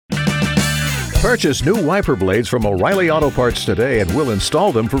Purchase new wiper blades from O'Reilly Auto Parts today and we'll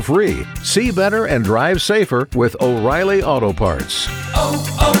install them for free. See better and drive safer with O'Reilly Auto Parts.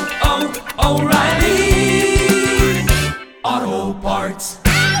 Auto Parts.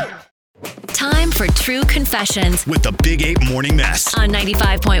 Time for True Confessions With the Big 8 Morning Mess. on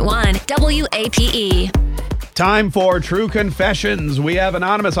 95.1 WAPE. Time for True Confessions. We have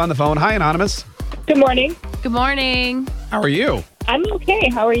Anonymous on the phone. Hi, Anonymous. Good morning. Good morning. How are you? I'm okay.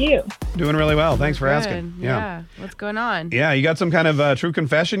 How are you? Doing really well. Thanks for Good. asking. Yeah. What's going on? Yeah, you got some kind of true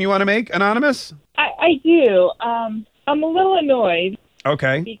confession you want to make, Anonymous? I do. I'm a little annoyed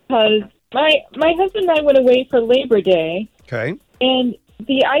Okay. because my husband and I went away for Labor Day, Okay. and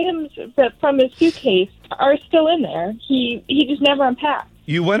the items that from his suitcase are still in there. He just never unpacked.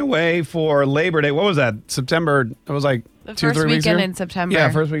 You went away for Labor Day. What was that? September? It was like The 2-3 first weeks weekend ago? in September. Yeah,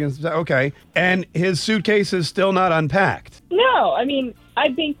 first weekend in September. Okay. And his suitcase is still not unpacked. No, I mean,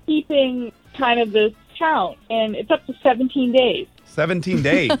 I've been keeping kind of this count, and it's up to 17 days. 17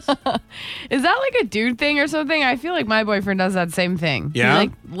 days. Is that like a dude thing or something? I feel like my boyfriend does that same thing. Yeah? He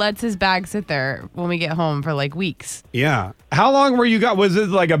like lets his bag sit there when we get home for like weeks. Yeah. How long were you got? Was it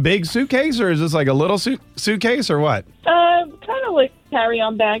like a big suitcase or is this like a little suitcase or what? Kind of like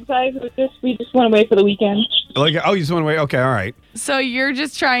carry-on bag size. We just went away for the weekend. Like, oh, you just went away? Okay, all right. So you're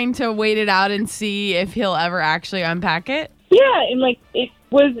just trying to wait it out and see if he'll ever actually unpack it? Yeah, and like it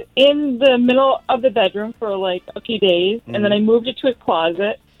was in the middle of the bedroom for like a few days, and then I moved it to a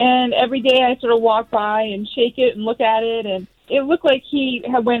closet. And every day I sort of walk by and shake it and look at it, and it looked like he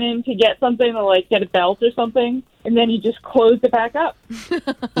had went in to get something, to like get a belt or something, and then he just closed it back up.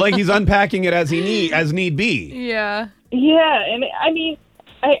 Like he's unpacking it as need be. Yeah. Yeah, and I mean,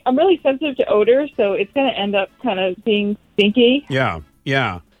 I'm really sensitive to odor, so it's going to end up kind of being stinky. Yeah,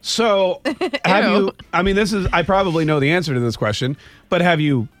 yeah. So, have you? I mean, I probably know the answer to this question, but have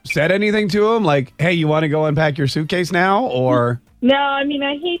you said anything to him? Like, hey, you want to go unpack your suitcase now, or? No, I mean,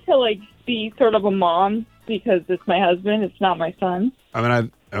 I hate to like be sort of a mom because it's my husband, it's not my son. I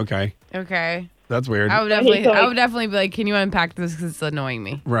mean, okay, Okay. that's weird. I would definitely be like, can you unpack this because it's annoying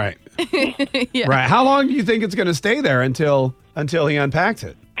me? Right, Yeah. right. How long do you think it's going to stay there until he unpacks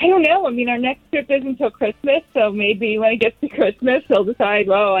it? I don't know. I mean, our next trip isn't until Christmas, so maybe when it gets to Christmas, he'll decide,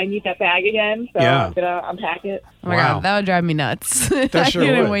 oh, I need that bag again, so Yeah. I'm going to unpack it. Oh my Wow. God, that would drive me nuts. I sure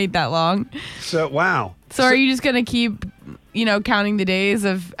couldn't would. wait that long. So, wow. So are you just going to keep, counting the days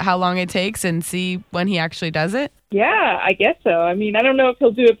of how long it takes and see when he actually does it? Yeah, I guess so. I mean, I don't know if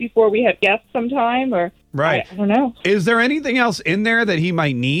he'll do it before we have guests sometime, or Right. I don't know. Is there anything else in there that he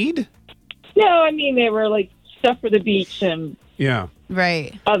might need? No, I mean, they were like stuff for the beach and Yeah.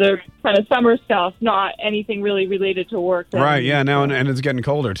 Right. other kind of summer stuff, not anything really related to work. Right. Yeah. Now and it's getting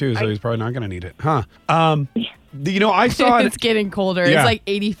colder too, so he's probably not going to need it, huh? I saw it. It's getting colder. Yeah. It's like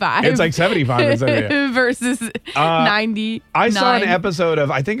 85. It's like 75 in some area. versus 90. I saw an episode of,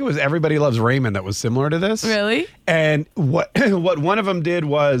 I think it was Everybody Loves Raymond, that was similar to this. Really? And what one of them did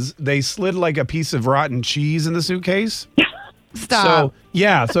was they slid like a piece of rotten cheese in the suitcase. Stop.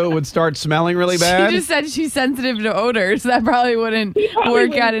 So so it would start smelling really bad. She just said she's sensitive to odors. That probably wouldn't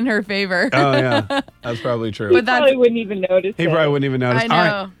work out in her favor. Oh yeah, that's probably true. He probably wouldn't even notice. He probably wouldn't even notice. I know.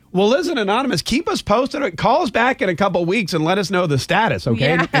 All right. Well, listen, Anonymous, keep us posted. Call us back in a couple weeks and let us know the status,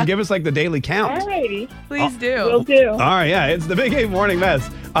 okay? Yeah. And give us like the daily count. All righty. Please do. Will do. All right, yeah, it's the Big 8 Morning Mess.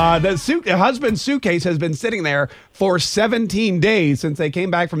 The husband's suitcase has been sitting there for 17 days since they came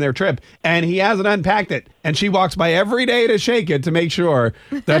back from their trip, and he hasn't unpacked it. And she walks by every day to shake it to make sure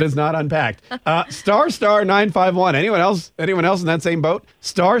that it's not unpacked. Star 951. Anyone else in that same boat?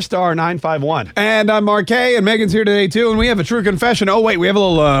 Star 951. And I'm Marquet, and Megan's here today too, and we have a true confession. Oh wait, we have a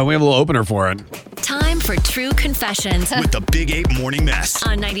little opener for it. Time for True Confessions With the Big 8 Morning Mess.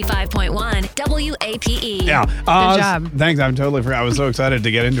 on 95.1 WAPE. Yeah. Good job. Thanks. I was so excited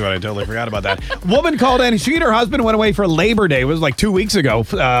to get into it. I totally forgot about that. Woman called in. She and her husband went away for Labor Day. It was like 2 weeks ago.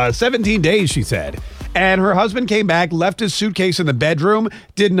 17 days, she said. And her husband came back, left his suitcase in the bedroom,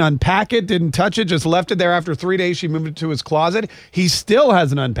 didn't unpack it, didn't touch it, just left it there. After 3 days, she moved it to his closet. He still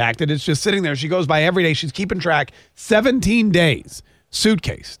hasn't unpacked it. It's just sitting there. She goes by every day. She's keeping track. 17 days.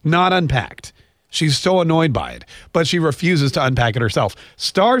 Suitcase, not unpacked. She's so annoyed by it, but she refuses to unpack it herself.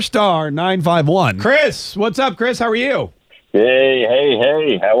 Star 951. Chris, what's up, Chris? How are you?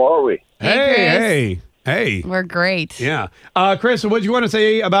 Hey, how are we? Hey. We're great. Yeah. Chris, what do you want to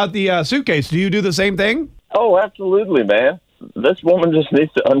say about the suitcase? Do you do the same thing? Oh, absolutely, man. This woman just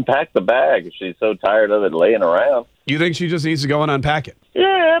needs to unpack the bag. She's so tired of it laying around. You think she just needs to go and unpack it?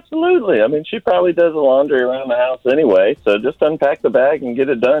 Yeah, absolutely. I mean, she probably does the laundry around the house anyway, so just unpack the bag and get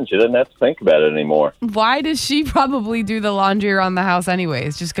it done. She doesn't have to think about it anymore. Why does she probably do the laundry around the house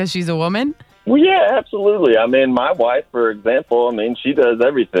anyways? Just because she's a woman? Well, yeah, absolutely. I mean, my wife, for example, I mean, she does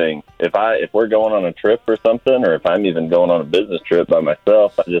everything. If we're going on a trip or something, or if I'm even going on a business trip by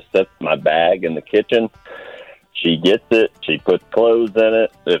myself, I just set my bag in the kitchen. She gets it. She puts clothes in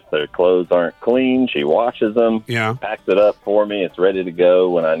it. If the clothes aren't clean, she washes them. Yeah. Packs it up for me. It's ready to go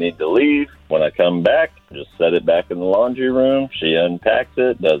when I need to leave. When I come back, just set it back in the laundry room. She unpacks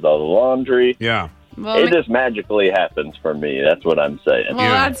it, does all the laundry. Yeah. Well, It just magically happens for me. That's what I'm saying.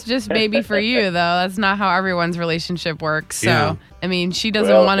 well, that's just maybe for you, though. That's not how everyone's relationship works. So, Yeah. I mean, she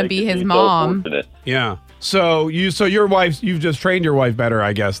doesn't Well, want to they be could his so mom. fortunate. Yeah. So your wife, you've just trained your wife better,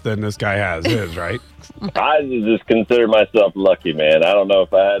 I guess, than this guy has his, right? I just consider myself lucky, man. I don't know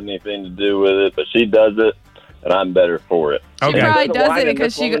if I had anything to do with it, but she does it, and I'm better for it. Okay. She probably Instead of does it whining,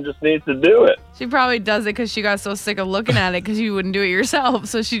 because this she woman just needs to do it. She probably does it because she got so sick of looking at it because you wouldn't do it yourself.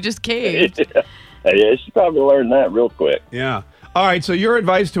 So she just caved. Yeah, she probably learned that real quick. Yeah. All right. So your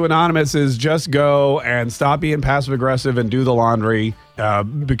advice to Anonymous is just go and stop being passive aggressive and do the laundry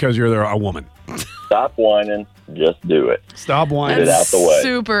because you're a woman. Stop whining, just do it. Stop whining. Get it out the way.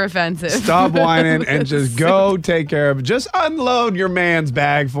 Super offensive. Stop whining and just go take care of it. Just unload your man's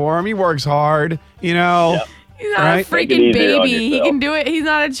bag for him. He works hard, you know. Yep. He's not Right? a Make it freaking easier on baby. He yourself. can do it. He's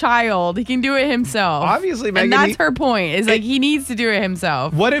not a child. He can do it himself. Obviously, Megan, and that's he- her point. Is like he needs to do it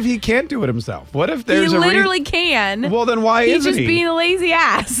himself. What if he can't do it himself? What if He there's a literally can. Well, then why He's isn't just he? being a lazy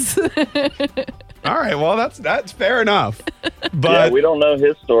ass. All right. Well, that's fair enough. Yeah, But we don't know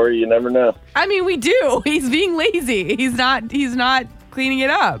his story. You never know. I mean, we do. He's being lazy. He's not cleaning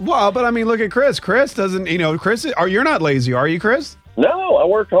it up. well, but I mean, look at Chris. Chris doesn't. Chris. You're not lazy, are you, Chris? No, I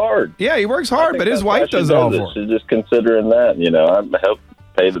work hard. Yeah, he works I hard, think but his that's why wife she does it all for him. She's just considering that. I help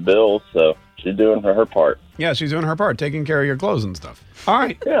pay the bills, so she's doing her part. Yeah, she's doing her part, taking care of your clothes and stuff. All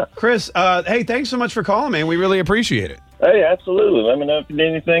right. Yeah. Chris, hey, thanks so much for calling, man. We really appreciate it. Hey, absolutely. Let me know if you need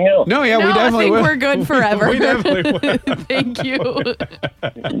anything else. No, yeah, No, we definitely I think will. we're good forever. We definitely will. Thank you.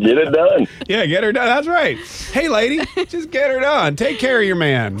 Get it done. Yeah, get her done. That's right. Hey, lady, just get her done. Take care of your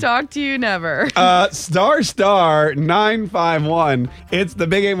man. Talk to you never. Star 951. It's the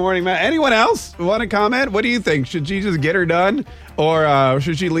Big A Morning Man. Anyone else want to comment? What do you think? Should she just get her done? Or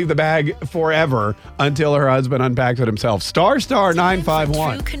should she leave the bag forever until her husband unpacks it himself? Star True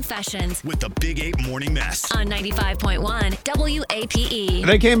 951. confessions With the Big 8 Morning Mess. on 95.1 WAPE.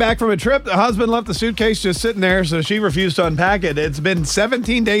 They came back from a trip. The husband left the suitcase just sitting there, so she refused to unpack it. It's been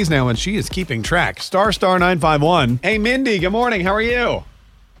 17 days now, and she is keeping track. Star 951. Hey, Mindy, good morning. How are you?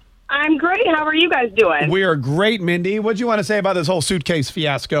 I'm great. How are you guys doing? We are great, Mindy. What do you want to say about this whole suitcase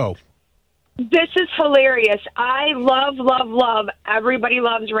fiasco? This is hilarious. I love Everybody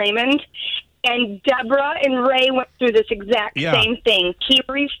Loves Raymond. And Deborah and Ray went through this exact same thing. He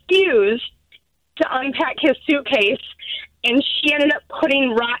refused to unpack his suitcase, and she ended up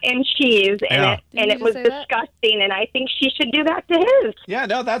putting rotten cheese in it, and it was disgusting. And I think she should do that to his. Yeah,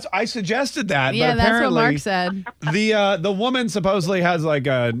 no, I suggested that. Yeah, but that's what apparently Mark said. The woman supposedly has like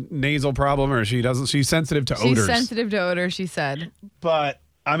a nasal problem, or she's sensitive to odors. She's sensitive to odor, she said. But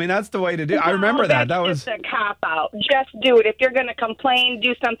I mean, that's the way to do it. I remember that. That was just a cop out. Just do it. If you're going to complain,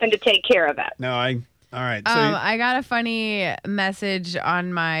 do something to take care of it. no. All right. So I got a funny message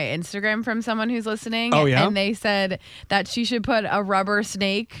on my Instagram from someone who's listening. Oh, yeah? And they said that she should put a rubber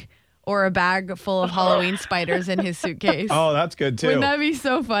snake or a bag full of Halloween spiders in his suitcase. oh, that's good too. Wouldn't that be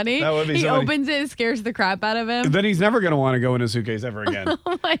so funny? That would be he so funny. opens it, scares the crap out of him. Then he's never going to want to go in a suitcase ever again.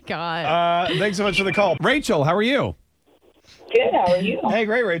 Oh my God. Thanks so much for the call, Rachel. How are you? Good. How are you? Hey,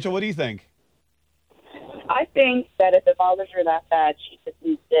 great, Rachel. What do you think? I think that if it bothers her that bad, she just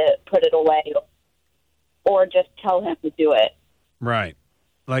needs to put it away or just tell him to do it. Right.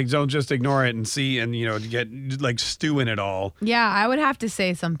 Like, don't just ignore it and see and, get like stew in it all. Yeah, I would have to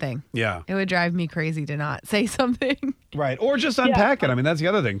say something. Yeah. It would drive me crazy to not say something. Right. Or just unpack it. I mean, that's the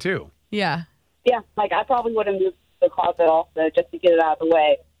other thing too. Yeah. Yeah, like I probably would have moved the closet also just to get it out of the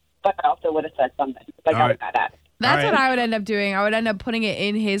way, but I also would have said something. Like All right. I got at it. That's All what right. I would end up doing. I would end up putting it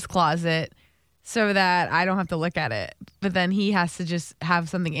in his closet so that I don't have to look at it. But then he has to just have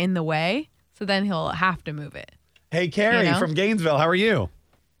something in the way. So then he'll have to move it. Hey, Carrie You know? from Gainesville. How are you?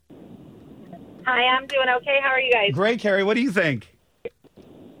 Hi, I'm doing okay. How are you guys? Great, Carrie. What do you think?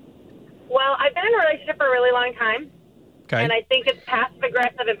 Well, I've been in a relationship for a really long time, Okay. and I think it's passive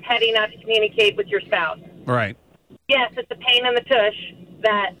aggressive and petty not to communicate with your spouse. Right. Yes, it's a pain in the tush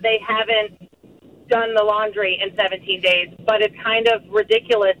that they haven't done the laundry in 17 days, but it's kind of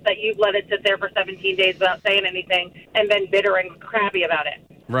ridiculous that you've let it sit there for 17 days without saying anything and been bitter and crabby about it.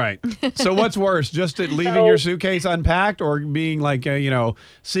 Right. So what's worse, just leaving your suitcase unpacked or being like,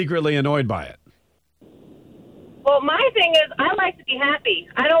 secretly annoyed by it? Well, my thing is I like to be happy.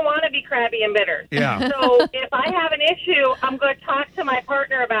 I don't want to be crabby and bitter. Yeah. So if I have an issue, I'm going to talk to my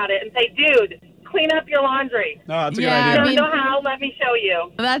partner about it and say, dude, clean up your laundry. No, that's a Yeah, good I idea. don't know how. Let me show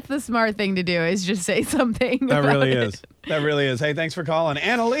you. That's the smart thing to do is just say something. That really about is. it. That really is. Hey, thanks for calling.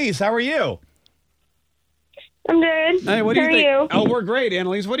 Annalise, how are you? I'm good. Hey, what do How you think? are you? Oh, we're great,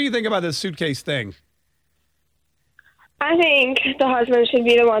 Annalise. What do you think about this suitcase thing? I think the husband should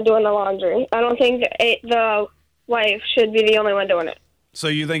be the one doing the laundry. I don't think the wife should be the only one doing it. So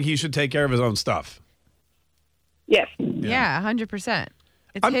you think he should take care of his own stuff? Yes. Yeah, 100%.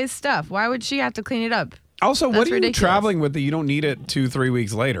 It's his stuff. Why would she have to clean it up? Also, what That's are you ridiculous. traveling with that you don't need it 2-3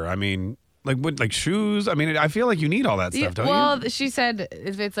 weeks later? I mean, like shoes? I mean, I feel like you need all that stuff, don't well, you? she said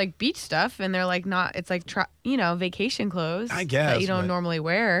if it's like beach stuff and they're like not, it's like, vacation clothes. I guess, That you don't but- normally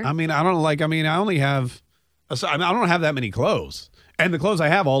wear. I mean, I only have, I don't have that many clothes. And the clothes I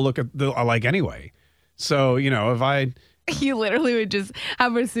have all look alike anyway. So, if I... You literally would just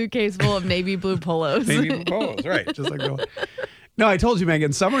have a suitcase full of navy blue polos. Navy blue polos, right. Just like the... No, I told you,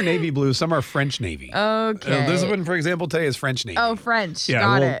 Megan, some are navy blue, some are French navy. Okay. This one, for example, today is French navy. Oh, French. Yeah,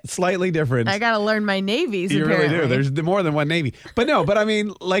 Got well, it. slightly different. I got to learn my navies, You apparently. really do. There's more than one navy. But I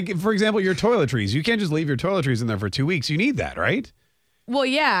mean, like, for example, your toiletries. You can't just leave your toiletries in there for 2 weeks. You need that, right? Well,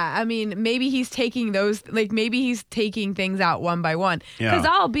 yeah. I mean, maybe he's taking things out one by one. Yeah. Because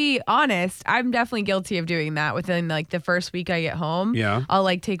I'll be honest, I'm definitely guilty of doing that within like the first week I get home. Yeah. I'll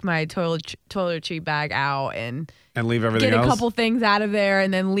like take my toiletry bag out and leave everything get a else? couple things out of there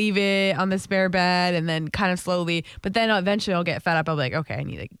and then leave it on the spare bed and then kind of slowly. But then eventually I'll get fed up. I'll be like, okay, I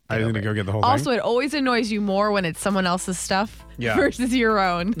need to go get the whole Also, thing. it always annoys you more when it's someone else's stuff Yeah. versus your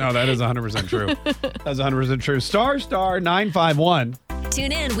own. No, that is 100% true. That's 100% true. Star 951.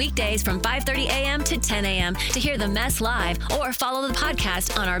 Tune in weekdays from 5:30 a.m. to 10 a.m. to hear the mess live or follow the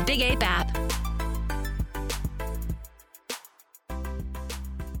podcast on our Big Ape app.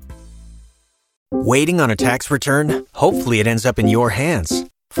 Waiting on a tax return? Hopefully it ends up in your hands.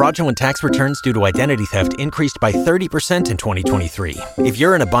 Fraudulent tax returns due to identity theft increased by 30% in 2023. If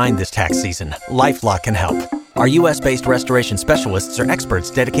you're in a bind this tax season, LifeLock can help. Our U.S.-based restoration specialists are experts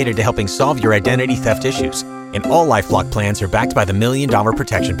dedicated to helping solve your identity theft issues. And all LifeLock plans are backed by the $1 Million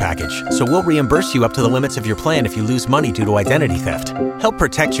Protection Package. So we'll reimburse you up to the limits of your plan if you lose money due to identity theft. Help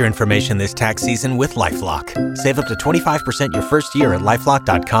protect your information this tax season with LifeLock. Save up to 25% your first year at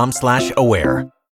LifeLock.com/aware.